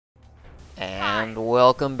And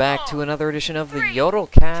welcome back to another edition of the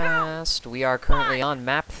YodelCast. We are currently on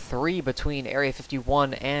map 3 between Area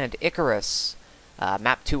 51 and Icarus.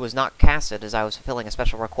 Map 2 was not casted as I was fulfilling a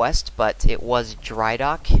special request, but it was dry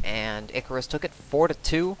dock, and Icarus took it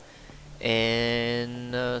 4-2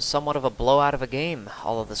 in somewhat of a blowout of a game,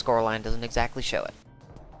 although the scoreline doesn't exactly show it.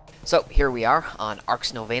 So here we are on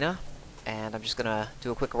Arx Novena, and I'm just going to do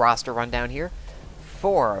a quick roster rundown here.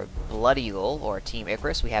 For Blood Eagle, or Team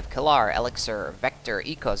Icarus, we have Kalar, Elixir, Vector,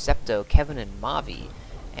 Eco, Zepto, Kevin, and Mavi.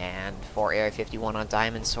 And for Area 51 on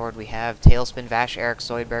Diamond Sword, we have Tailspin, Vash, Eric,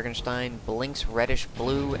 Zoid, Bergenstein, Blinks, Reddish,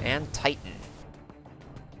 Blue, and Titan.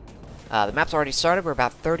 The map's already started. We're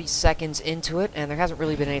about 30 seconds into it, and there hasn't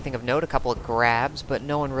really been anything of note. A couple of grabs, but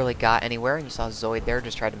no one really got anywhere. And you saw Zoid there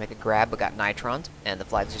just tried to make a grab, but got nitroned, and the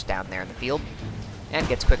flag's just down there in the field. And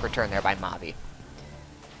gets a quick return there by Mavi.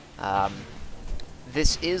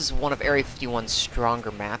 This is one of Area 51's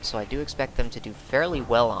stronger maps, so I do expect them to do fairly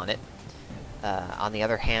well on it. On the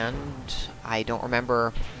other hand, I don't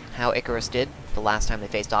remember how Icarus did the last time they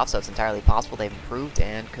faced off, so it's entirely possible they've improved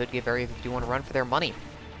and could give Area 51 a run for their money.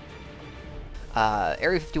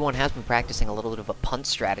 Area 51 has been practicing a little bit of a punt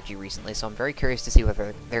strategy recently, so I'm very curious to see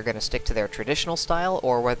whether they're going to stick to their traditional style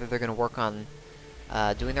or whether they're going to work on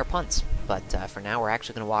doing their punts. But for now, we're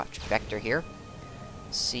actually going to watch Vector here,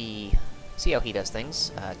 see how he does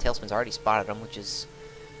things. Tailspin's already spotted him, which is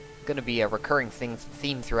going to be a recurring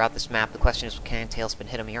theme throughout this map. The question is, can Tailspin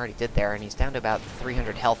hit him? He already did there, and he's down to about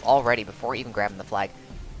 300 health already before even grabbing the flag.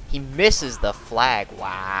 He misses the flag.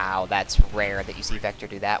 Wow, that's rare that you see Vector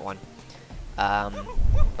do that one.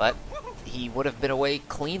 But he would have been away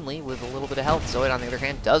cleanly with a little bit of health. Zoid, on the other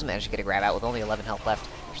hand, does manage to get a grab out with only 11 health left.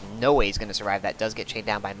 There's no way he's going to survive that. Does get chained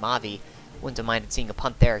down by Mavi. Wouldn't have minded seeing a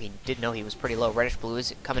punt there. He did know he was pretty low. Reddish Blue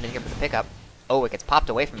is coming in here for the pickup. Oh, it gets popped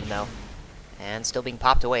away from him, though. And still being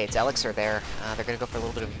popped away. It's Elixir there. They're going to go for a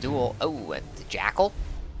little bit of a duel. Oh, and the Jackal?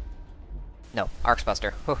 No,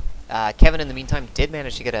 Arxbuster. Kevin, in the meantime, did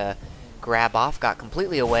manage to get a grab off, got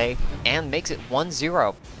completely away, and makes it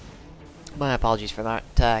 1-0. My apologies for not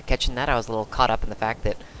catching that. I was a little caught up in the fact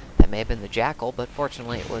that that may have been the Jackal, but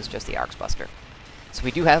fortunately it was just the Arxbuster. So we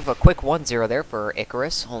do have a quick 1-0 there for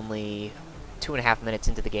Icarus, only 2.5 minutes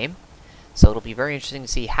into the game. So it'll be very interesting to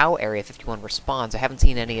see how Area 51 responds. I haven't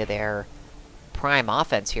seen any of their prime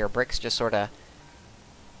offense here. Brick's just sort of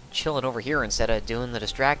chilling over here instead of doing the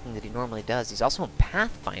distracting that he normally does. He's also a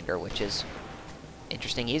Pathfinder, which is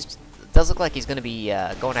interesting. Does look like he's going to be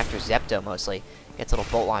going after Zepto mostly. Gets a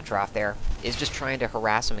little bolt launcher off there. Is just trying to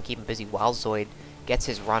harass him and keep him busy while Zoid gets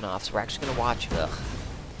his run off. So we're actually going to watch...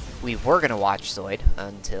 We were going to watch Zoid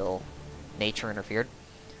until nature interfered.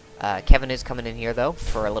 Kevin is coming in here, though,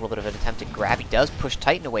 for a little bit of an attempted grab. He does push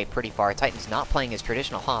Titan away pretty far. Titan's not playing his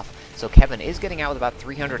traditional Hoff, so Kevin is getting out with about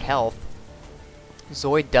 300 health.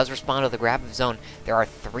 Zoid does respond to the grab of his own. There are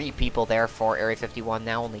 3 people there for Area 51,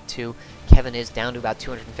 now only 2. Kevin is down to about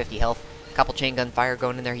 250 health. A couple chain gun fire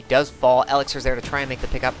going in there. He does fall. Elixir's there to try and make the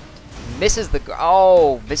pickup. Misses the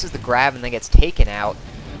grab and then gets taken out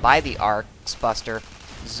by the Arxbuster.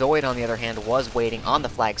 Zoid, on the other hand, was waiting on the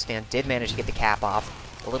flag stand, did manage to get the cap off.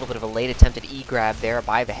 A little bit of a late attempted E-grab there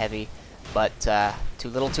by the Heavy, but too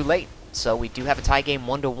little too late. So we do have a tie game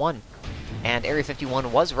 1-1. And Area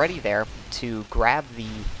 51 was ready there to grab the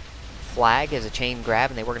flag as a chain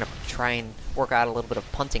grab, and they were going to try and work out a little bit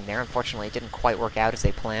of punting there. Unfortunately, it didn't quite work out as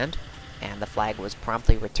they planned, and the flag was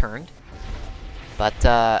promptly returned. But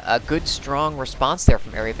a good, strong response there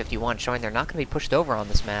from Area 51, showing they're not going to be pushed over on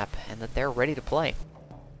this map, and that they're ready to play.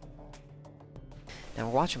 Now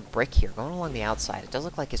we're watching Brick here, going along the outside. It does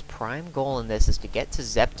look like his prime goal in this is to get to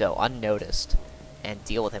Zepto unnoticed and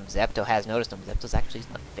deal with him. Zepto has noticed him. Zepto's actually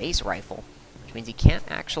using the face rifle, which means he can't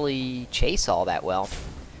actually chase all that well,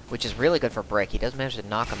 which is really good for Brick. He does manage to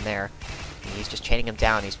knock him there. He's just chaining him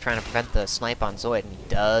down. He's trying to prevent the snipe on Zoid, and he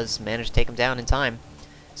does manage to take him down in time.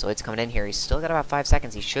 Zoid's coming in here. He's still got about 5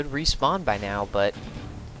 seconds. He should respawn by now, but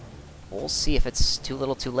we'll see if it's too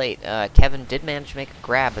little too late. Kevin did manage to make a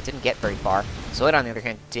grab, but didn't get very far. Zoid, on the other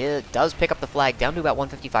hand, does pick up the flag, down to about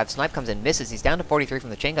 155. Snipe comes in, misses. He's down to 43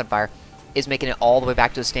 from the chain gun fire. Is making it all the way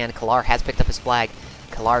back to his stand. Kalar has picked up his flag.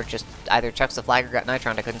 Kalar just either chucks the flag or got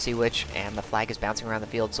nitroned. I couldn't see which, and the flag is bouncing around the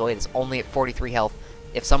field. Zoid is only at 43 health.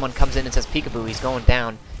 If someone comes in and says peekaboo, he's going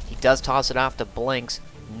down. He does toss it off to Blinks.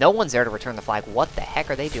 No one's there to return the flag. What the heck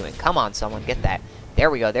are they doing? Come on, someone, get that. There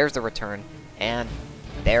we go. There's the return. And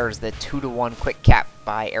there's the 2-1 quick cap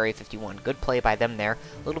by Area 51. Good play by them there.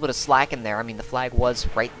 A little bit of slack in there. I mean, the flag was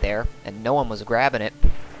right there, and no one was grabbing it.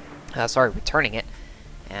 Returning it.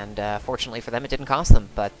 And fortunately for them, it didn't cost them.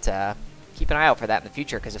 But keep an eye out for that in the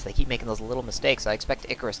future, because if they keep making those little mistakes, I expect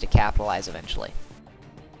Icarus to capitalize eventually.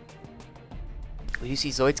 We do see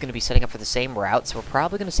Zoid's going to be setting up for the same route, so we're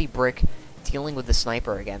probably going to see Brick dealing with the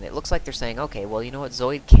sniper again. It looks like they're saying, okay, well, you know what,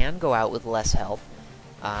 Zoid can go out with less health.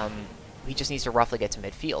 He just needs to roughly get to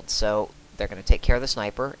midfield, so they're going to take care of the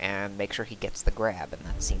sniper and make sure he gets the grab, and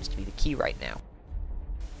that seems to be the key right now.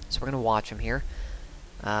 So we're going to watch him here.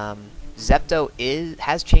 Zepto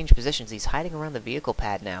has changed positions. He's hiding around the vehicle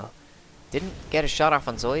pad now. Didn't get a shot off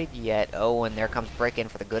on Zoid yet. Oh, and there comes Brick in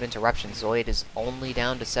for the good interruption. Zoid is only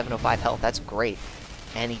down to 705 health. That's great.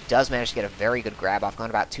 And he does manage to get a very good grab off, going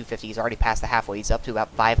about 250. He's already past the halfway. He's up to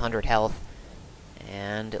about 500 health.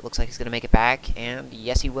 And it looks like he's going to make it back. And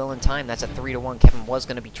yes, he will in time. That's a 3-1. Kevin was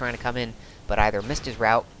going to be trying to come in, but either missed his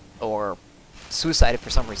route or suicided for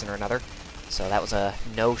some reason or another. So that was a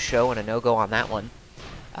no-show and a no-go on that one.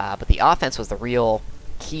 But the offense was the real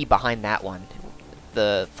key behind that one.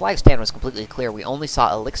 The flag stand was completely clear. We only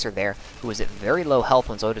saw Elixir there, who was at very low health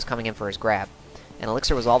when Zoid was coming in for his grab. And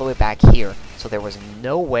Elixir was all the way back here, so there was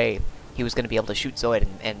no way he was going to be able to shoot Zoid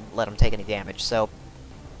and let him take any damage. So,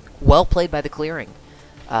 well played by the clearing.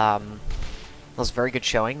 That was a very good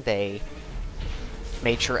showing. They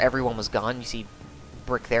made sure everyone was gone. You see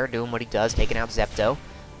Brick there doing what he does, taking out Zepto.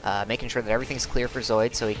 Making sure that everything's clear for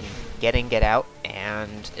Zoid so he can get in, get out,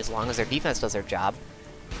 and as long as their defense does their job,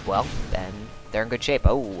 well, then they're in good shape.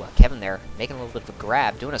 Oh, Kevin there, making a little bit of a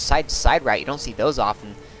grab, doing a side-to-side route. You don't see those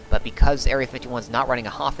often, but because Area 51's not running a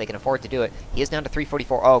Hoff, they can afford to do it. He is down to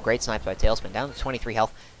 344. Oh, great snipe by Tailspin, down to 23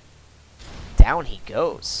 health. Down he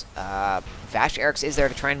goes. Vash Eric's is there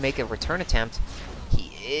to try and make a return attempt.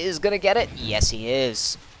 He is going to get it. Yes, he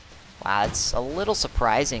is. Wow, it's a little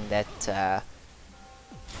surprising that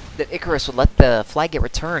Icarus would let the flag get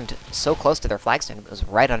returned so close to their flag stand. It was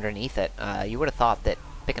right underneath it. You would have thought that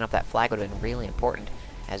picking up that flag would have been really important,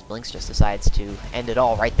 as Blinks just decides to end it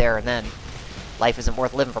all right there and then. Life isn't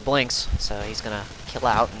worth living for Blinks, so he's going to kill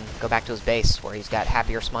out and go back to his base, where he's got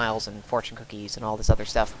happier smiles and fortune cookies and all this other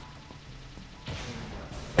stuff.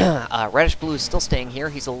 Reddish Blue is still staying here.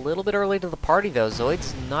 He's a little bit early to the party, though.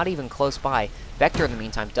 Zoid's not even close by. Vector, in the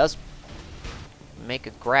meantime, does make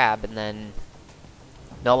a grab, and then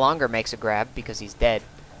no longer makes a grab because he's dead.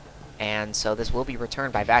 And so this will be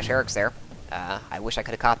returned by Vash Eric's there. I wish I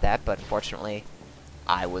could have caught that, but unfortunately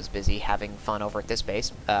I was busy having fun over at this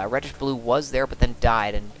base. Reddish Blue was there, but then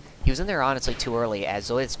died, and he was in there honestly too early, as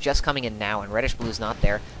Zoid's just coming in now, and Reddish Blue's not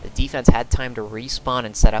there. The defense had time to respawn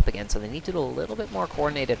and set up again, so they need to do a little bit more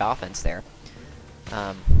coordinated offense there.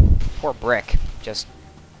 Poor Brick, just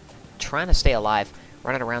trying to stay alive,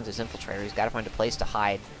 running around his infiltrator. He's got to find a place to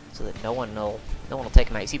hide so that no one will take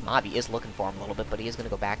him out. You see Mobby is looking for him a little bit, but he is going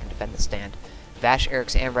to go back and defend the stand. Vash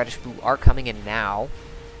Eric's and Reddish Blue are coming in now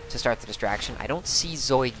to start the distraction. I don't see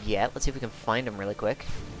Zoid yet. Let's see if we can find him really quick.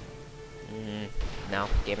 No,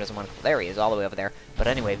 Gabe doesn't want to. There he is, all the way over there. But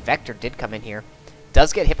anyway, Vector did come in here.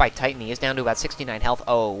 Does get hit by Titan. He is down to about 69 health.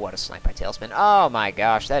 Oh, what a snipe by Tailspin. Oh my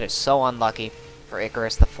gosh, that is so unlucky for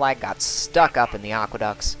Icarus. The flag got stuck up in the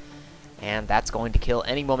aqueducts, and that's going to kill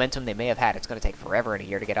any momentum they may have had. It's going to take forever and a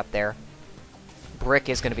year to get up there. Brick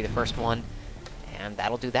is going to be the first one, and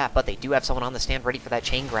that'll do that. But they do have someone on the stand ready for that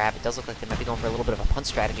chain grab. It does look like they might be going for a little bit of a punt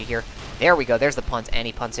strategy here. There we go. There's the punt, and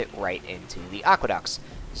he punts it right into the aqueducts.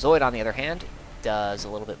 Zoid, on the other hand, does a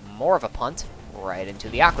little bit more of a punt right into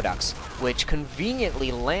the aqueducts, which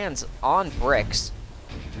conveniently lands on Bricks.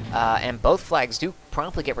 And both flags do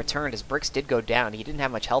promptly get returned, as Bricks did go down. He didn't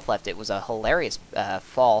have much health left. It was a hilarious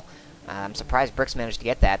fall. I'm surprised Bricks managed to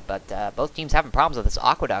get that, but both teams having problems with this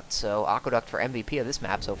Aqueduct, so Aqueduct for MVP of this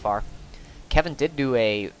map so far. Kevin did do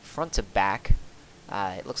a front to back.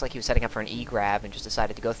 It looks like he was setting up for an E-grab and just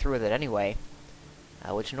decided to go through with it anyway,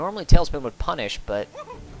 which normally Tailspin would punish, but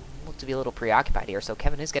looked to be a little preoccupied here, so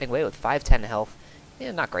Kevin is getting away with 510 health.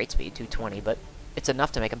 Yeah, not great speed, 220, but it's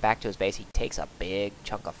enough to make him back to his base. He takes a big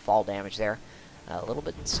chunk of fall damage there. A little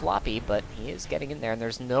bit sloppy, but he is getting in there, and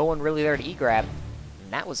there's no one really there to E-grab.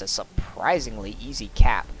 And that was a surprisingly easy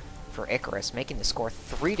cap for Icarus, making the score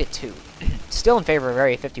 3-2. Still in favor of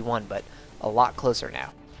Area 51, but a lot closer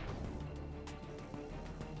now.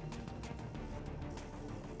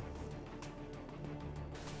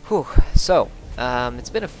 Whew, so, it's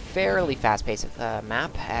been a fairly fast-paced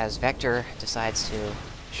map, as Vector decides to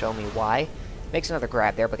show me why. Makes another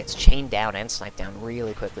grab there, but gets chained down and sniped down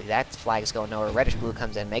really quickly. That flag is going nowhere. Reddish Blue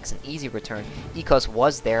comes in, makes an easy return. Ecos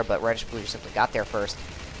was there, but Reddish Blue simply got there first.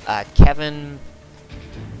 Kevin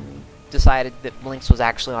decided that Blinks was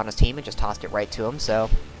actually on his team and just tossed it right to him, so,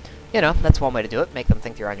 you know, that's one way to do it. Make them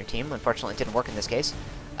think you're on your team. Unfortunately, it didn't work in this case.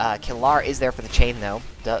 Killar is there for the chain, though.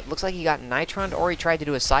 Looks like he got nitroned, or he tried to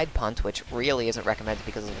do a side punt, which really isn't recommended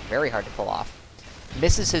because it's very hard to pull off.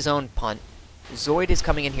 Misses his own punt. Zoid is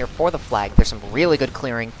coming in here for the flag. There's some really good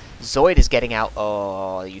clearing. Zoid is getting out.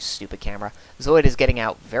 Oh, you stupid camera. Zoid is getting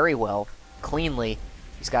out very well, cleanly.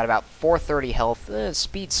 He's got about 430 health.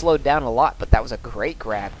 Speed slowed down a lot, but that was a great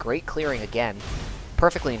grab. Great clearing again.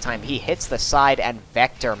 Perfectly in time. He hits the side, and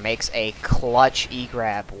Vector makes a clutch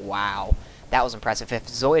E-grab. Wow. That was impressive. If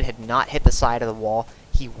Zoid had not hit the side of the wall,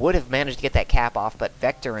 he would have managed to get that cap off, but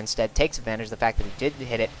Vector instead takes advantage of the fact that he did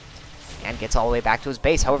hit it and gets all the way back to his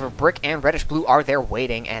base. However, Brick and Reddish Blue are there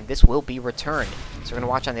waiting, and this will be returned. So we're going to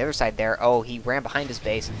watch on the other side there. Oh, he ran behind his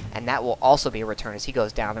base, and that will also be a return as he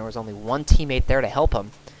goes down. There was only one teammate there to help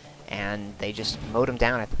him, and they just mowed him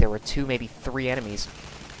down. I think there were 2, maybe 3 enemies.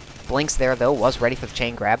 Blinks there, though, was ready for the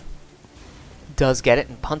chain grab. Does get it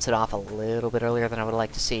and punts it off a little bit earlier than I would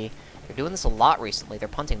like to see. They're doing this a lot recently. They're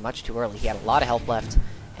punting much too early. He had a lot of health left,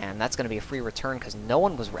 and that's going to be a free return because no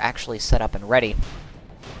one was actually set up and ready.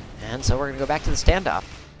 And so we're going to go back to the standoff.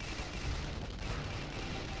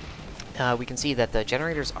 We can see that the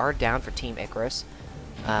generators are down for Team Icarus,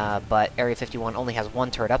 but Area 51 only has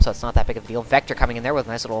 1 turret up, so it's not that big of a deal. Vector coming in there with a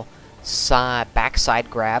nice little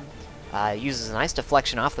backside grab. Uses a nice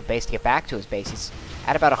deflection off the base to get back to his base. He's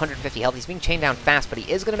at about 150 health. He's being chained down fast, but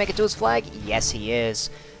he is going to make it to his flag. Yes, he is.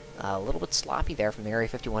 A little bit sloppy there from the Area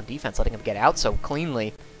 51 defense, letting him get out so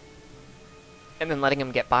cleanly, and then letting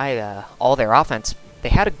him get by all their offense. They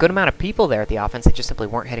had a good amount of people there at the offense. They just simply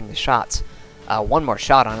weren't hitting the shots. One more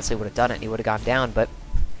shot, honestly, would have done it, and he would have gone down, but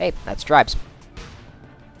hey, that's Stripes.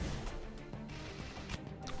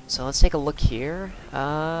 So let's take a look here.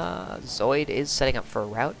 Zoid is setting up for a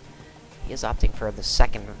route. He is opting for the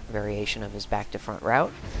second variation of his back-to-front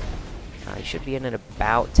route. He should be in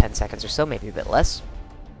about 10 seconds or so, maybe a bit less.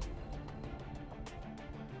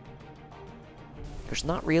 There's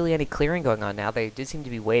not really any clearing going on now. They did seem to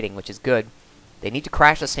be waiting, which is good. They need to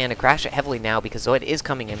crash the stand and crash it heavily now because Zoid is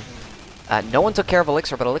coming in. No one took care of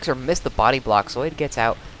Elixir, but Elixir missed the body block. Zoid gets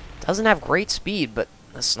out. Doesn't have great speed, but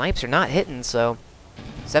the snipes are not hitting, so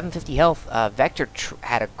 750 health. Vector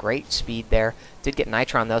had a great speed there. Did get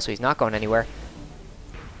Nitron, though, so he's not going anywhere.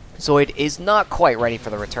 Zoid is not quite ready for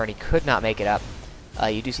the return. He could not make it up.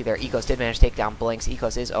 You do see there, Ecos did manage to take down Blinks.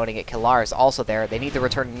 Ecos is owning it. Killar is also there. They need the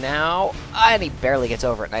return now, and he barely gets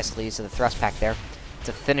over it. Nicely used to the thrust pack there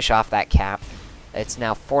to finish off that cap. It's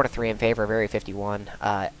now 4-3 in favor of Area 51.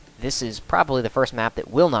 This is probably the first map that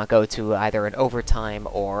will not go to either an overtime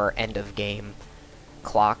or end-of-game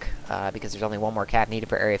clock, because there's only one more cap needed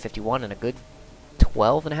for Area 51 and a good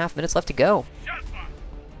 12.5 minutes left to go.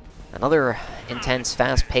 Another intense,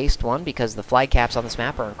 fast-paced one because the flag caps on this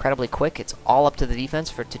map are incredibly quick. It's all up to the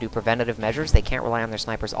defense to do preventative measures. They can't rely on their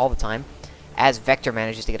snipers all the time. As Vector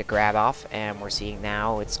manages to get a grab off, and we're seeing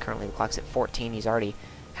now, it's currently, the clock's at 14. He's already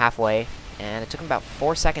halfway, and it took him about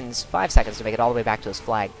 5 seconds to make it all the way back to his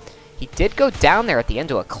flag. He did go down there at the end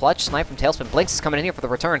to a clutch snipe from Tailspin. Blinks is coming in here for the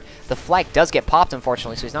return. The flag does get popped,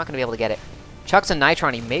 unfortunately, so he's not going to be able to get it. Chucks a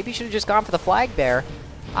Nitron. He maybe should have just gone for the flag there.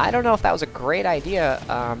 I don't know if that was a great idea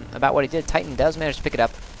about what he did. Titan does manage to pick it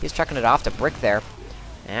up. He's chucking it off to Brick there.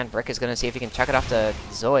 And Brick is going to see if he can chuck it off to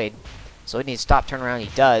Zoid. Zoid needs to stop, turn around.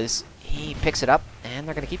 He does. He picks it up, and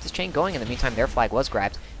they're going to keep this chain going. In the meantime, their flag was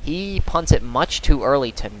grabbed. He punts it much too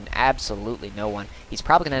early to absolutely no one. He's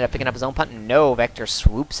probably going to end up picking up his own punt. No, Vector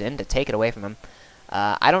swoops in to take it away from him.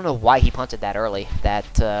 I don't know why he punted that early.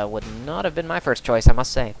 That would not have been my first choice, I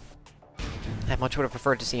must say. I much would have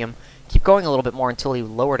preferred to see him keep going a little bit more until he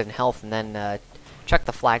lowered in health and then chuck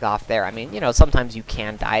the flag off there. I mean, you know, sometimes you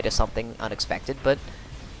can die to something unexpected, but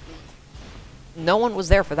no one was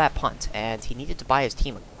there for that punt, and he needed to buy his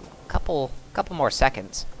team a couple more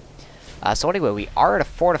seconds. So anyway, we are at a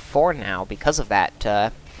 4-4 now because of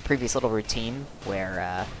that previous little routine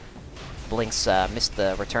where Blinks missed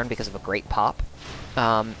the return because of a great pop.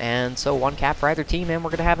 And so 1 cap for either team, and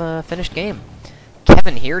we're going to have a finished game.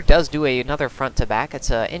 Kevin here does do another front to back.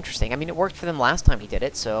 It's interesting. I mean, it worked for them last time he did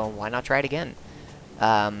it, so why not try it again?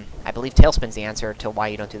 I believe Tailspin's the answer to why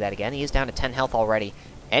you don't do that again. He is down to 10 health already.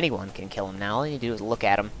 Anyone can kill him now. All you do is look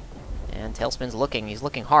at him. And Tailspin's looking. He's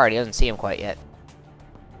looking hard. He doesn't see him quite yet.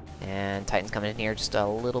 And Titan's coming in here. Just a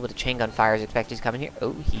little bit of chain gun fire is expected to come in here.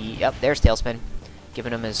 Oh, yep, there's Tailspin.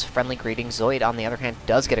 Giving him his friendly greetings. Zoid, on the other hand,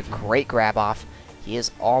 does get a great grab off. He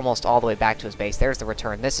is almost all the way back to his base. There's the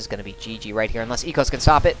return. This is going to be GG right here, unless Ecos can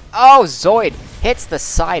stop it. Oh, Zoid hits the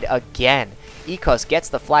side again. Ecos gets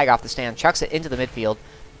the flag off the stand, chucks it into the midfield.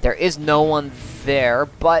 There is no one there,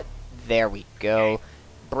 but there we go.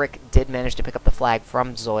 Brick did manage to pick up the flag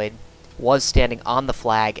from Zoid. was standing on the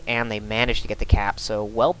flag, and they managed to get the cap. So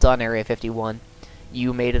well done, Area 51.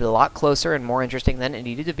 You made it a lot closer and more interesting than it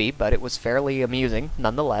needed to be, but it was fairly amusing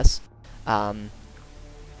nonetheless. Zoid,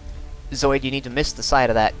 you need to miss the side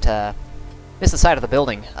of that, miss the side of the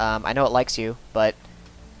building. I know it likes you, but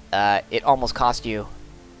it almost cost you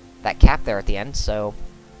that cap there at the end, so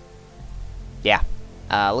yeah.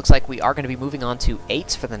 Looks like we are going to be moving on to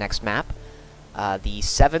 8s for the next map. The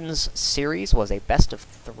 7s series was a best of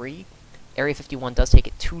 3. Area 51 does take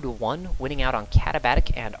it 2-1, winning out on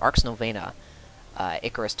Katabatic and Arx Novena.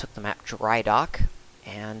 Icarus took the map Dry Dock,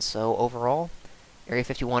 and so overall, Area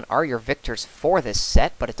 51 are your victors for this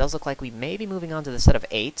set, but it does look like we may be moving on to the set of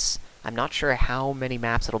 8s. I'm not sure how many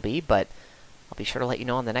maps it'll be, but I'll be sure to let you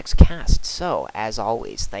know on the next cast. So, as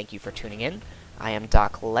always, thank you for tuning in. I am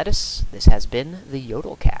DocLettuce. This has been the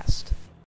YodelCast.